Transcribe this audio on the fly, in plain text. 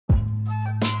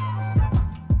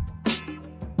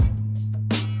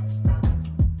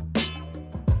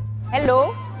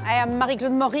Hello, I am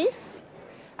Marie-Claude Morice.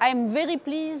 I am very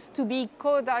pleased to be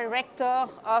co-director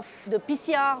of the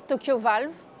PCR Tokyo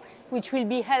Valve, which will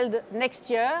be held next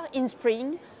year in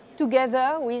spring,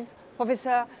 together with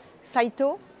Professor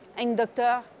Saito and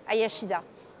Dr. Hayashida.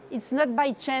 It's not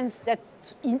by chance that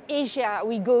in Asia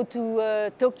we go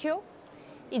to Tokyo.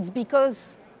 It's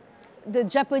because the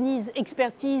Japanese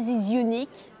expertise is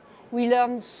unique. We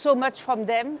learn so much from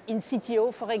them in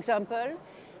CTO, for example.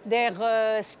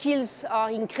 Their skills are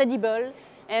incredible,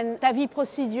 and TAVI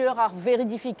procedures are very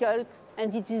difficult,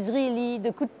 and it is really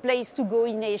the good place to go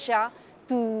in Asia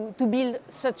to build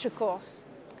such a course.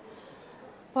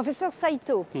 Professor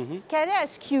Saito, can I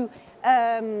ask you,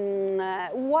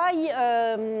 why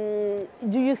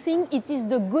do you think it is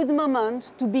the good moment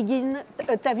to begin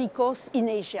a TAVI course in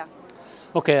Asia?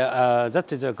 Okay,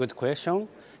 that is a good question.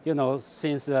 You know,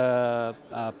 since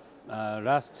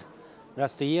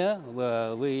last year,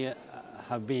 we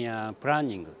have been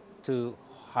planning to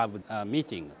have a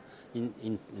meeting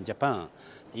in Japan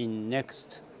in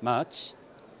next March.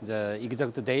 The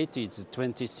exact date is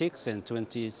 26 and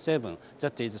 27.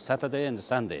 That is Saturday and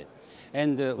Sunday.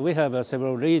 And we have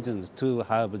several reasons to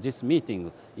have this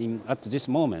meeting at this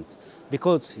moment.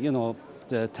 Because, you know,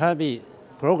 the TAVI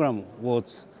program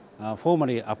was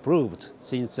formally approved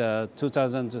since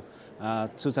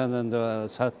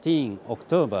 2013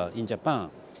 October in Japan,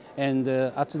 and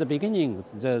at the beginning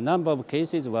the number of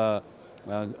cases were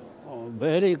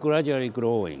very gradually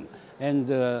growing,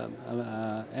 and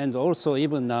also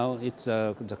even now it's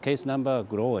the case number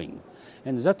growing,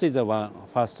 and that is the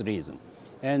first reason.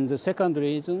 And the second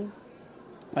reason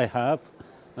I have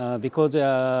because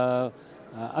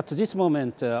at this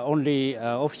moment, only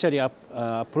officially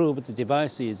approved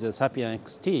device is Sapien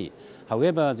XT.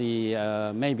 However,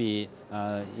 maybe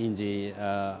in the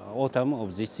autumn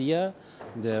of this year,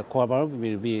 the core valve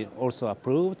will be also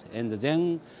approved, and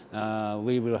then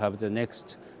we will have the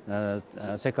next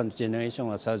second generation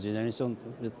or third generation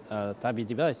TAVI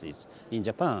devices in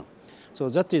Japan. So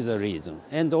that is the reason.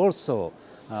 And also,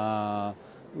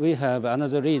 we have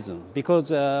another reason,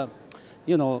 because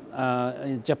you know,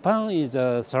 Japan is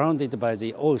surrounded by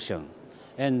the ocean,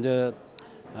 and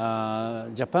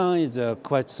Japan is a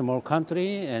quite small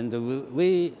country, and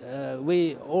we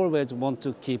always want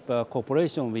to keep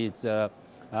cooperation with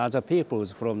other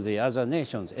peoples from the other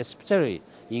nations, especially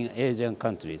in Asian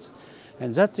countries,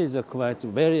 and that is quite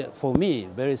for me,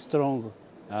 very strong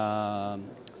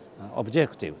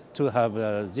objective to have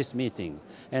this meeting.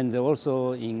 And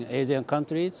also in Asian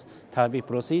countries, TAVI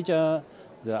procedure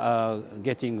are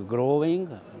getting growing,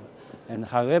 and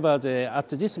however, at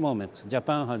this moment,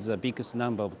 Japan has the biggest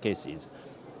number of cases.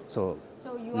 So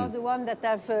you are the one that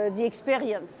have the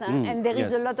experience, and there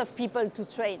is a lot of people to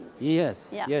train.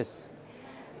 Yes, yeah. Yes.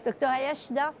 Dr.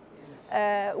 Hayashida,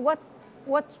 what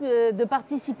the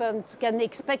participants can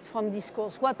expect from this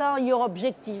course? What are your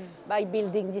objectives by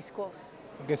building this course?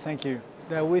 Okay, thank you.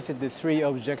 We said the three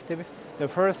objectives. The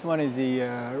first one is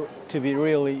to be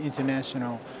really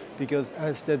international, because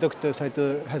as Dr.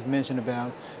 Saito has mentioned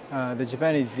about, the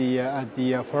Japan is at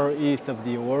the far east of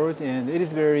the world, and it is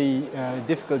very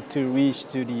difficult to reach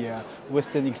to the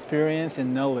Western experience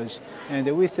and knowledge. And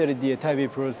we studied the TAVI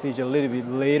procedure a little bit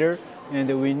later, and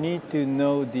we need to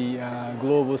know the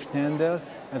global standards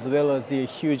as well as the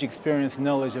huge experience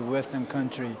knowledge of Western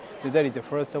country. That is the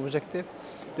first objective.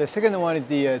 The second one is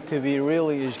to be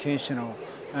really educational,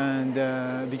 and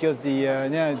because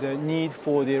now the need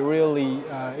for the really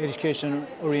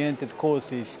education-oriented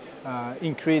courses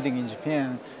increasing in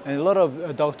Japan, and a lot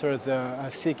of doctors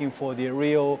are seeking for the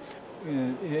real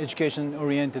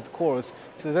education-oriented course.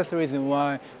 So that's the reason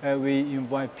why we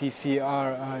invite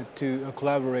PCR to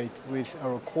collaborate with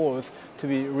our course to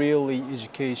be really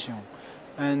educational.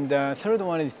 And the third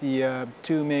one is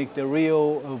to make the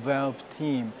real valve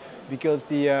team, because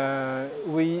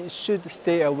we should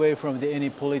stay away from any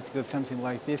political something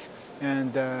like this.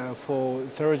 And for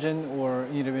surgeon or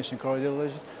intervention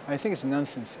cardiologist, I think it's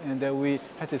nonsense, and we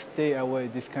have to stay away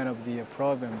this kind of the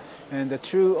problem. And the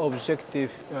true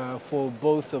objective for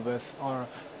both of us are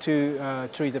to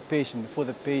treat the patient, for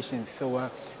the patients. So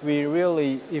we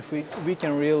really, if we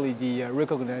can really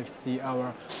recognize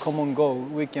our common goal,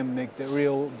 we can make the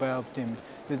real valve team.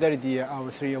 That is our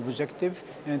three objectives.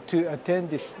 And to attend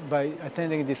this, by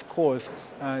attending this course,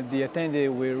 the attendee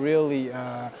will really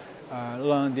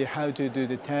learn how to do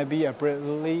the TAVI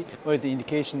appropriately, what is the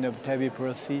indication of TAVI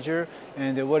procedure,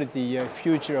 and what is the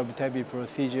future of TAVI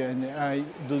procedure. And I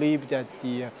believe that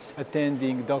the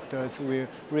attending doctors will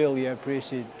really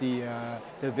appreciate the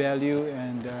value,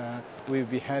 and will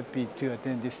be happy to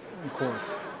attend this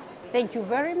course. Thank you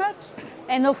very much.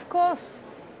 And of course,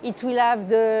 It will have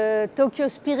the Tokyo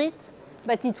spirit,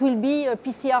 but it will be a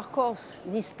PCR course,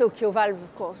 this Tokyo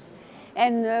Valve course.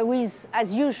 And with,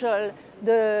 as usual,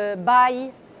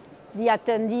 by the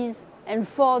attendees and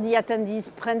for the attendees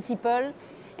principle.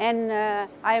 And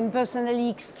I am personally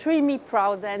extremely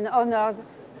proud and honored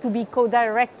to be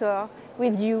co-director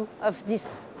with you of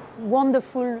this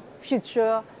wonderful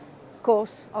future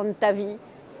course on TAVI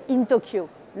in Tokyo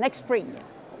next spring.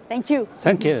 Thank you.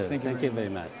 Thank you. Thank you very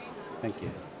much. Thank you.